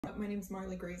My name is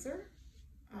Marlee Graser.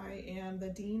 I am the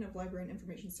Dean of Library and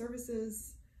Information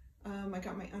Services. I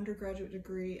got my undergraduate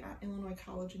degree at Illinois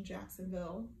College in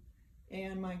Jacksonville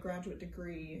and my graduate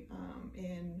degree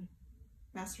in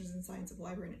Master's in Science of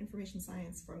Library and Information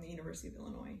Science from the University of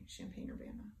Illinois,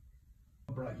 Champaign-Urbana.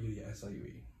 What brought you to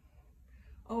SIUE?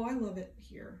 Oh, I love it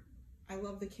here. I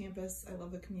love the campus, I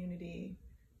love the community.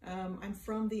 I'm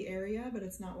from the area, but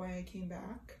it's not why I came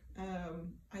back.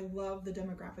 I love the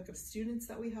demographic of students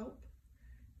that we help.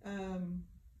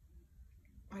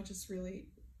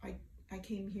 I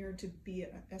came here to be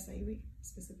at SIUE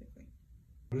specifically.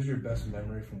 What is your best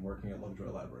memory from working at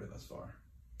Lovejoy Library thus far?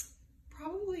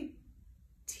 Probably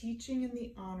teaching in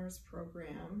the honors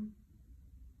program,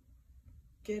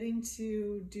 getting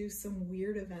to do some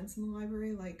weird events in the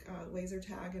library like laser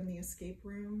tag in the escape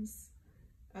rooms,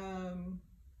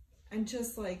 and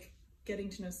just like getting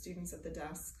to know students at the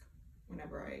desk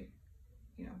whenever I,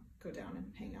 go down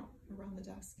and hang out around the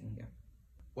desk. Mm-hmm. Yeah.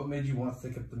 What made you want to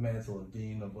take up the mantle of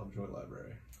Dean of Lovejoy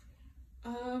Library?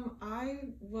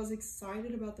 I was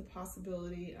excited about the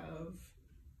possibility of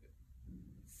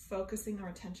focusing our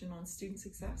attention on student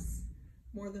success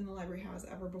more than the library has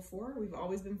ever before. We've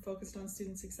always been focused on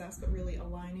student success, but really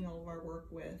aligning all of our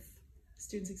work with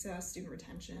student success, student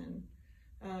retention.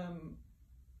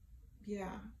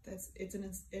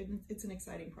 It's an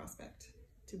exciting prospect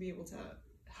to be able to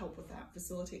help with that,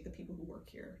 facilitate the people who work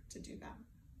here to do that.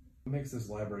 What makes this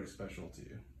library special to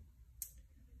you?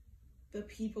 The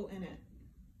people in it,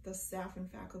 the staff and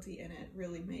faculty in it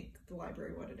really make the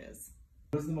library what it is.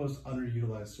 What is the most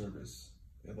underutilized service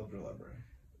at Lovejoy Library?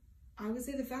 I would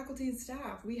say the faculty and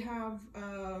staff. We have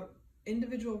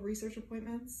individual research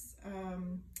appointments.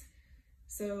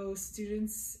 So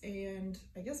students and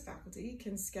I guess faculty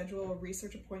can schedule a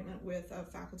research appointment with a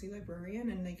faculty librarian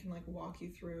and they can walk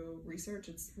you through research.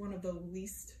 It's one of the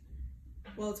most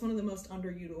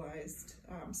underutilized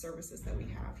services that we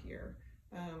have here.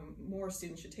 More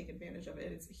students should take advantage of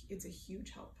it. It's a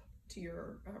huge help to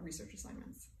your research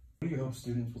assignments. What do you hope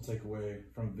students will take away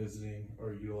from visiting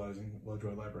or utilizing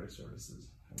Lovejoy Library services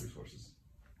and resources?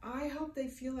 I hope they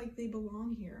feel like they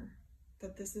belong here,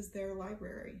 that this is their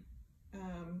library,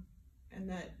 and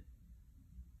that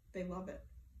they love it.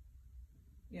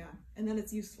 Yeah, and that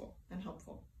it's useful and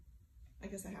helpful. I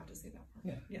guess I have to say that part.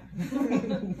 Yeah.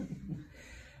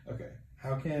 Okay.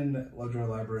 How can Lovejoy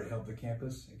Library help the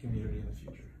campus and community in the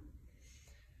future?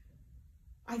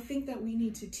 I think that we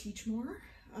need to teach more.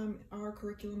 Our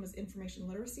curriculum is information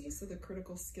literacy, so the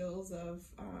critical skills of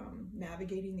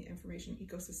navigating the information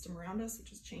ecosystem around us,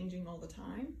 which is changing all the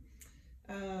time.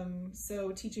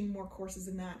 So teaching more courses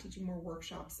in that, teaching more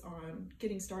workshops on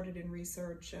getting started in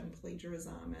research and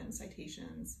plagiarism and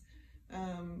citations.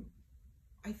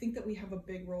 I think that we have a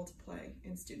big role to play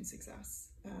in student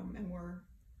success, and we're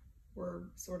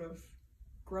sort of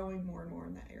growing more and more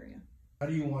in that area. How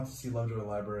do you want to see Lovejoy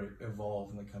Library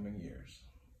evolve in the coming years?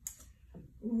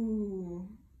 Ooh,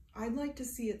 I'd like to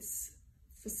see its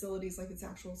facilities, like its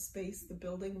actual space, the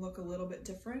building, look a little bit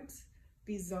different,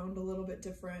 be zoned a little bit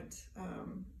different,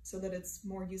 so that it's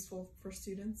more useful for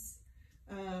students.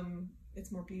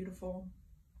 It's more beautiful.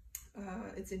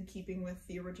 It's in keeping with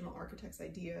the original architect's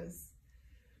ideas.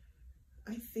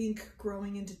 I think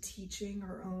growing into teaching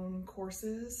our own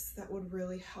courses, that would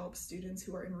really help students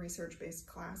who are in research-based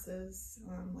classes,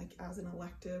 like as an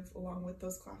elective along with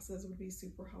those classes would be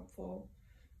super helpful.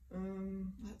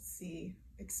 Let's see,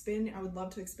 I would love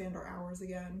to expand our hours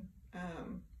again,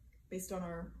 based on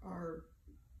our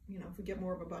if we get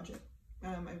more of a budget,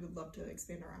 I would love to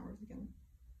expand our hours again.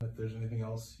 If there's anything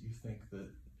else you think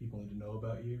that people need to know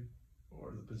about you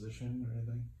or the position or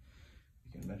anything,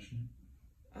 you can mention it.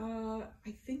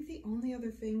 I think the only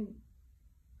other thing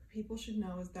people should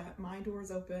know is that my door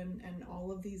is open and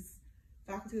all of these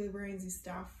faculty librarians, these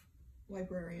staff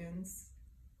librarians,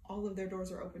 all of their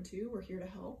doors are open too. We're here to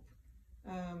help.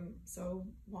 So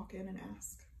walk in and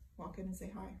ask. Walk in and say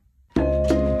hi.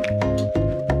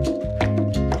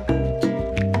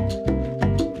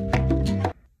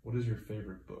 What is your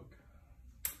favorite book?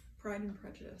 Pride and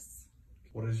Prejudice.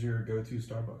 What is your go-to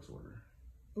Starbucks order?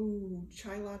 Ooh,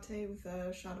 chai latte with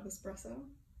a shot of espresso.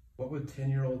 What would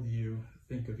 10-year-old you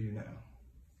think of you now?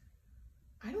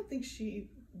 I don't think she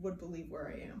would believe where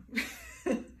I am.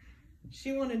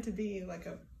 She wanted to be like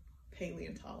a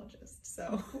paleontologist,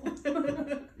 so.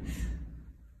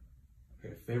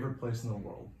 Okay, favorite place in the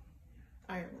world?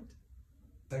 Ireland.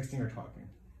 Texting or talking?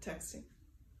 Texting.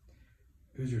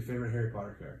 Who's your favorite Harry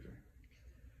Potter character?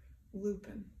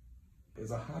 Lupin.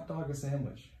 Is a hot dog a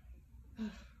sandwich?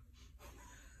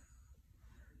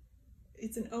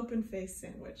 it's an open-faced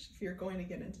sandwich if you're going to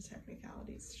get into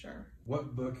technicalities, sure.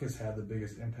 What book has had the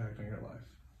biggest impact on your life?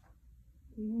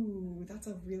 Ooh, that's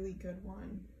a really good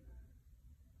one.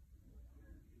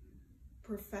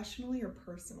 Professionally or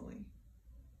personally?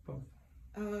 Both.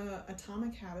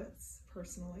 Atomic Habits,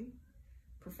 personally.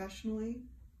 Professionally,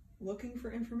 Looking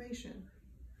for Information.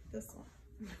 This one.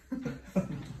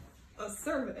 A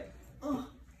survey. Oh.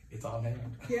 It's on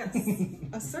hand. Yes.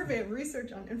 A survey of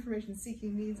research on information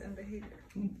seeking needs and behavior.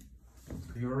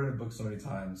 Have you ever read a book so many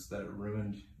times that it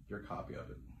ruined your copy of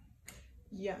it?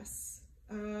 Yes.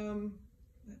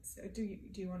 Let's see.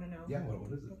 Do you want to know? Yeah,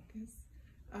 what is it? Book is?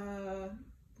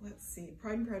 Let's see.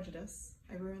 Pride and Prejudice.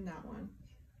 I ruined that one.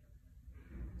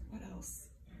 What else?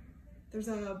 There's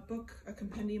a book, a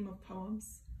compendium of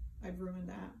poems. I've ruined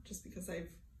that just because I've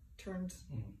turned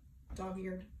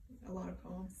dog-eared a lot of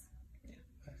poems. Yeah.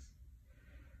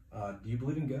 Nice. Do you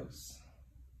believe in ghosts?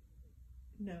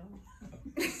 No.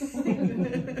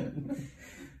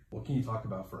 What can you talk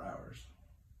about for hours?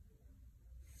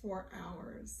 4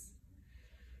 hours.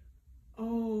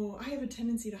 Oh, I have a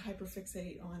tendency to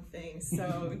hyperfixate on things,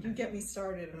 so you get me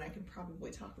started and I can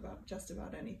probably talk about just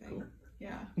about anything. Cool.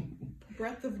 Yeah.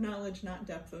 Breadth of knowledge, not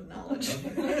depth of knowledge.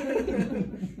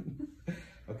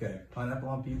 Okay, pineapple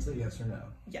on pizza, yes or no?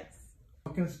 Yes.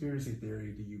 What conspiracy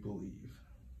theory do you believe?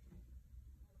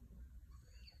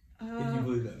 If you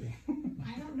believe any.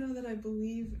 I don't know that I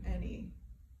believe any.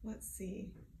 Let's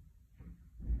see.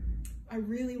 I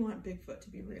really want Bigfoot to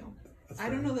be real. I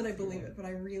don't know that I believe it, but I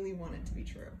really want it to be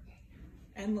true.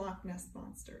 And Loch Ness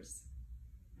Monsters.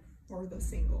 Or the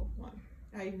single one.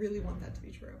 I really want that to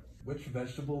be true. Which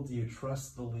vegetable do you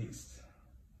trust the least?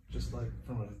 Just like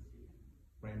from a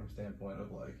random standpoint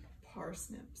of like...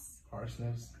 Parsnips.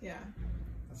 Parsnips? Yeah.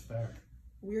 That's fair.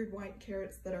 Weird white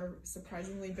carrots that are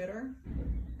surprisingly bitter.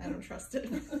 I don't trust it.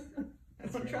 I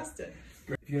don't trust it.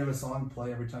 If you have a song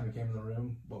play every time you came in the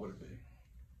room, what would it be?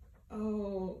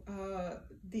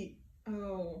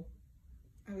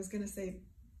 I was gonna say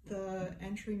the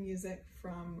entry music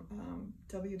from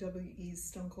WWE's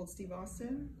Stone Cold Steve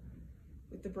Austin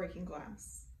with the breaking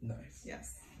glass. Nice.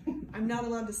 Yes. I'm not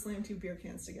allowed to slam 2 beer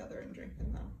cans together and drink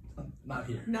them though. Not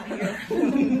here. Not here.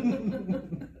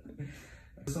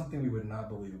 Something we would not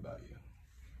believe about you.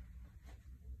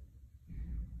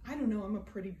 I don't know, I'm a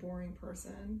pretty boring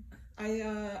person.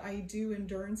 I do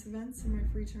endurance events in my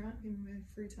free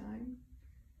time.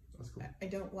 That's cool. I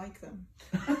don't like them,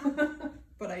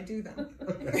 but I do them.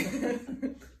 Okay.